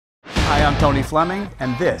Hi, I'm Tony Fleming,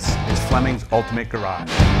 and this is Fleming's Ultimate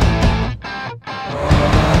Garage.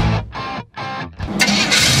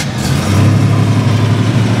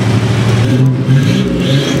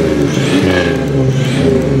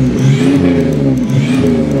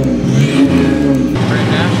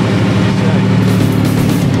 Grand National.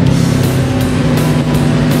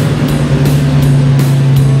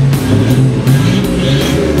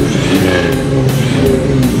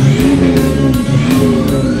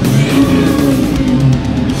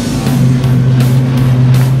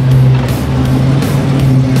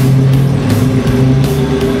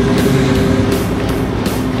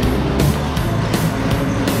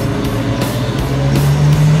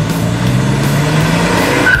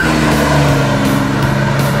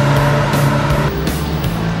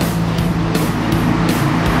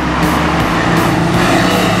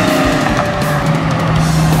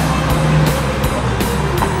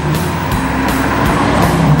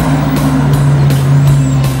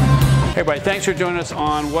 Hey everybody, thanks for joining us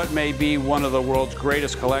on what may be one of the world's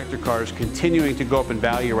greatest collector cars, continuing to go up in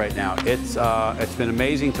value right now. It's been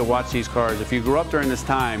amazing to watch these cars. If you grew up during this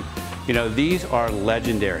time, you know, these are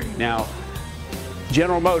legendary. Now,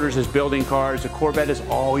 General Motors is building cars. The Corvette has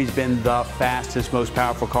always been the fastest, most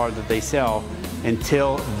powerful car that they sell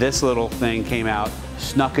until this little thing came out,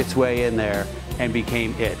 snuck its way in there, and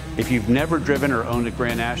became it. If you've never driven or owned a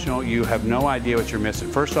Grand National, you have no idea what you're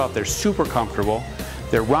missing. First off, they're super comfortable.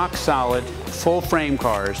 They're rock solid, full frame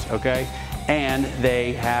cars, okay? And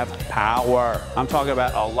they have power. I'm talking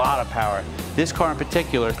about a lot of power. This car in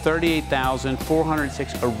particular,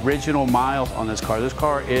 38,406 original miles on this car. This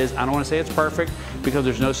car is, I don't want to say it's perfect because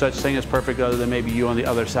there's no such thing as perfect other than maybe you on the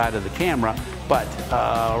other side of the camera. But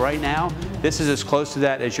right now, this is as close to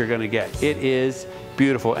that as you're gonna get. It is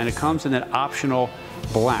beautiful, and it comes in that optional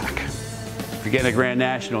black. If you're getting a Grand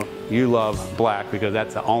National, you love black because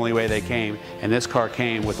that's the only way they came. And this car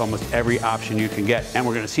came with almost every option you can get. And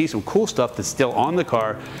we're gonna see some cool stuff that's still on the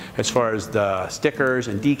car as far as the stickers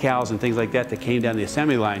and decals and things like that that came down the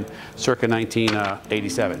assembly line circa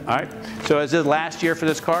 1987, all right? So as did last year for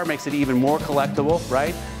this car, makes it even more collectible,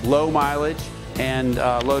 right? Low mileage and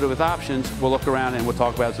loaded with options. We'll look around and we'll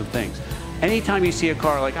talk about some things. Anytime you see a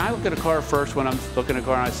car, like I look at a car first when I'm looking at a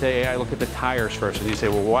car and I say, hey, I look at the tires first. And you say,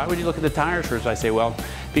 well, why would you look at the tires first? I say, well,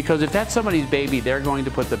 because if that's somebody's baby, they're going to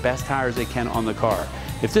put the best tires they can on the car.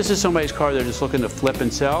 If this is somebody's car they're just looking to flip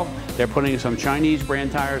and sell, they're putting some Chinese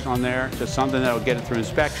brand tires on there, just something that'll get it through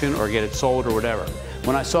inspection or get it sold or whatever.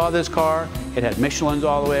 When I saw this car, it had Michelins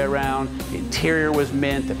all the way around, the interior was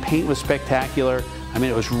mint, the paint was spectacular. I mean,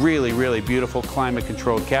 it was really, really beautiful, climate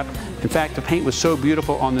controlled kept. In fact, the paint was so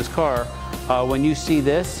beautiful on this car, when you see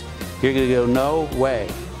this, you're gonna go, no way,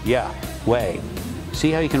 yeah, way.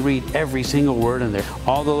 See how you can read every single word in there.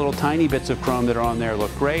 All the little tiny bits of chrome that are on there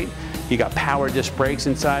look great. You got power disc brakes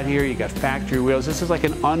inside here, you got factory wheels. This is like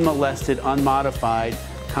an unmolested, unmodified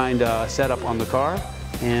kind of setup on the car.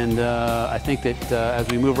 And I think that as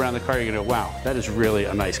we move around the car, you're gonna go, wow, that is really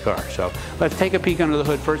a nice car. So let's take a peek under the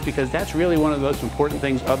hood first because that's really one of the most important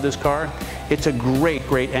things of this car. It's a great,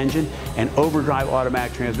 great engine, and overdrive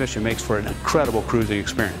automatic transmission makes for an incredible cruising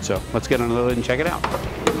experience. So let's get under the hood and check it out.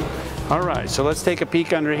 All right, so let's take a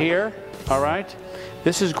peek under here, all right?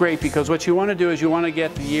 This is great because what you want to do is you want to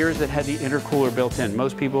get the years that had the intercooler built in.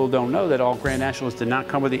 Most people don't know that all Grand Nationals did not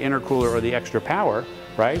come with the intercooler or the extra power,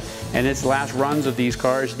 right? And its last runs of these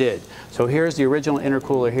cars did. So here's the original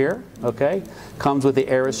intercooler here, okay? Comes with the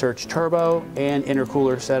Air Research Turbo and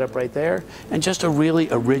intercooler setup right there. And just a really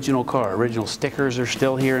original car. Original stickers are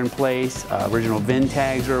still here in place. Original VIN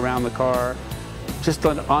tags are around the car. Just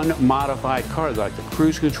an unmodified car, like the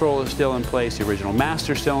cruise control is still in place, the original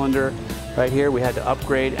master cylinder. Right here, we had to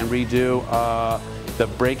upgrade and redo the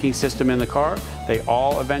braking system in the car. They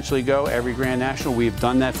all eventually go, every Grand National. We've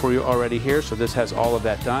done that for you already here, so this has all of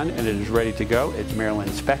that done and it is ready to go. It's Maryland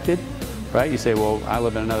inspected, right? You say, well, I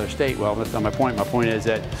live in another state. Well, that's not my point. My point is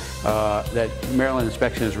that, that Maryland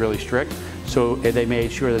inspection is really strict, so they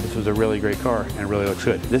made sure that this was a really great car and it really looks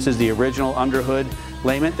good. This is the original underhood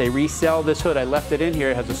layment. They resell this hood. I left it in here.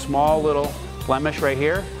 It has a small little blemish right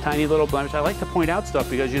here, tiny little blemish. I like to point out stuff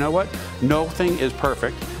because you know what? Nothing is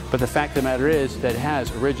perfect, but the fact of the matter is that it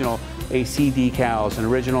has original AC decals, an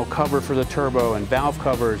original cover for the turbo and valve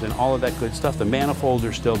covers and all of that good stuff. The manifolds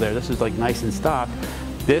are still there. This is like nice and stock.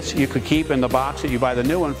 This you could keep in the box that you buy the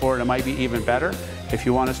new one for, and it might be even better. If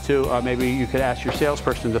you want us to, maybe you could ask your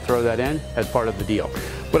salesperson to throw that in as part of the deal.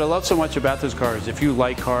 What I love so much about this car is if you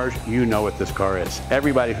like cars, you know what this car is.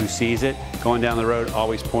 Everybody who sees it going down the road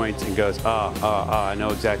always points and goes, I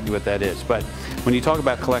know exactly what that is. But when you talk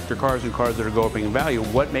about collector cars and cars that are going up in value,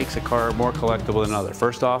 what makes a car more collectible than another?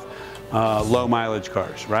 First off, low mileage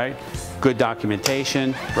cars, right? Good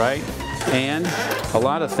documentation, right? And a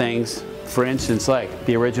lot of things, for instance, like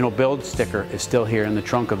the original build sticker is still here in the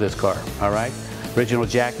trunk of this car, all right? Original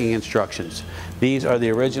jacking instructions. These are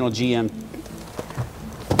the original GM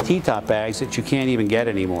T-top bags that you can't even get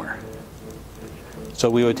anymore. So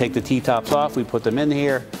we would take the T-tops off, we put them in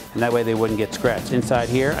here, and that way they wouldn't get scratched. Inside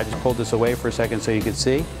here, I just pulled this away for a second so you could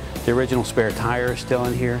see. The original spare tire is still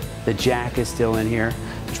in here. The jack is still in here.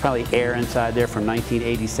 There's probably air inside there from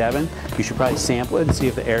 1987. You should probably sample it and see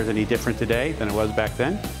if the air is any different today than it was back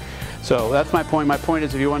then. So that's my point. My point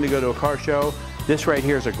is if you want to go to a car show, this right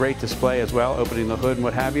here is a great display as well, opening the hood and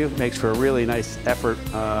what have you. Makes for a really nice effort.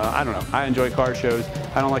 I don't know, I enjoy car shows.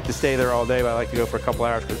 I don't like to stay there all day, but I like to go for a couple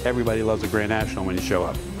hours because everybody loves a Grand National when you show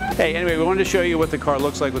up. Hey, anyway, we wanted to show you what the car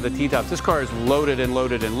looks like with the T-tops. This car is loaded and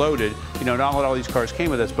loaded and loaded. You know, not all these cars came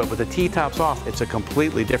with this, but with the T-tops off, it's a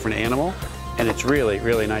completely different animal, and it's really,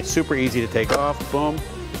 really nice. Super easy to take off, boom,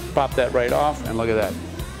 pop that right off, and look at that.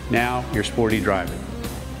 Now you're sporty driving.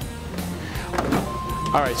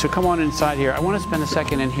 All right, so come on inside here. I want to spend a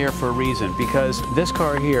second in here for a reason, because this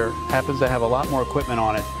car here happens to have a lot more equipment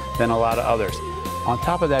on it than a lot of others. On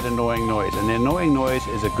top of that annoying noise, and the annoying noise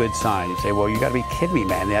is a good sign. You say, well, you gotta be kidding me,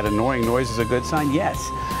 man. That annoying noise is a good sign? Yes.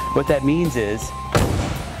 What that means is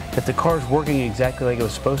that the car's working exactly like it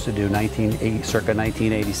was supposed to do circa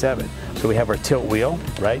 1987. So we have our tilt wheel,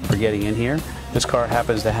 right, for getting in here. This car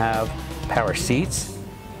happens to have power seats,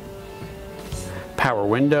 power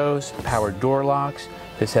windows, power door locks.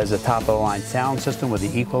 This has a top-of-the-line sound system with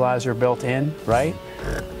the equalizer built in, right?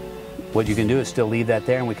 What you can do is still leave that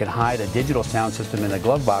there, and we can hide a digital sound system in the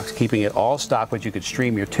glove box, keeping it all stock, but you could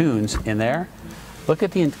stream your tunes in there. Look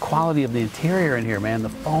at the quality of the interior in here, man. The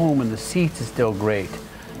foam and the seats is still great.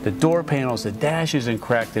 The door panels, the dash isn't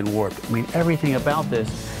cracked and warped. I mean, everything about this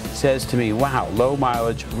says to me, wow, low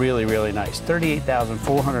mileage, really, really nice.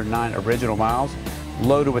 38,409 original miles,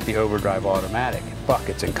 loaded with the overdrive automatic,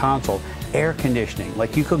 buckets and console. Air conditioning,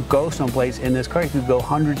 like you could go someplace in this car, you could go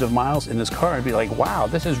hundreds of miles in this car and be like, wow,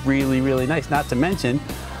 this is really, really nice. Not to mention,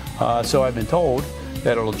 so I've been told,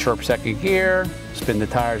 that it'll chirp second gear, spin the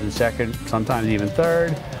tires in second, sometimes even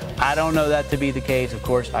third. I don't know that to be the case. Of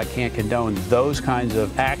course, I can't condone those kinds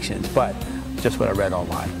of actions, but just what I read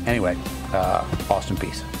online. Anyway, awesome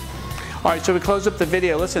piece. All right, so we close up the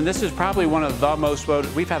video. Listen, this is probably one of the most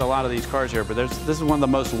loaded. We've had a lot of these cars here, but this is one of the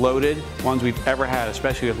most loaded ones we've ever had,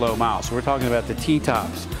 especially with low miles. So we're talking about the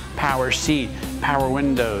T-tops, power seat, power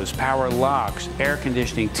windows, power locks, air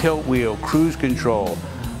conditioning, tilt wheel, cruise control.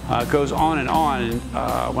 It goes on and on. And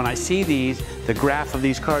when I see these, the graph of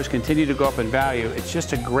these cars continue to go up in value. It's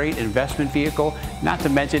just a great investment vehicle. Not to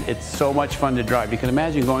mention, it's so much fun to drive. You can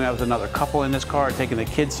imagine going out with another couple in this car, taking the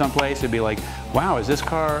kids someplace, and be like, wow, is this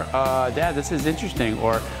car, Dad, this is interesting.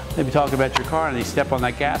 Or maybe talk about your car and they step on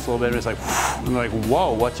that gas a little bit and it's like, I'm like,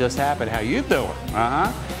 whoa, what just happened? How you doing?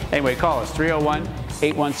 Anyway, call us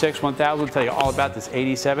 301-816-1000. We'll tell you all about this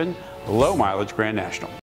 87 low mileage Grand National.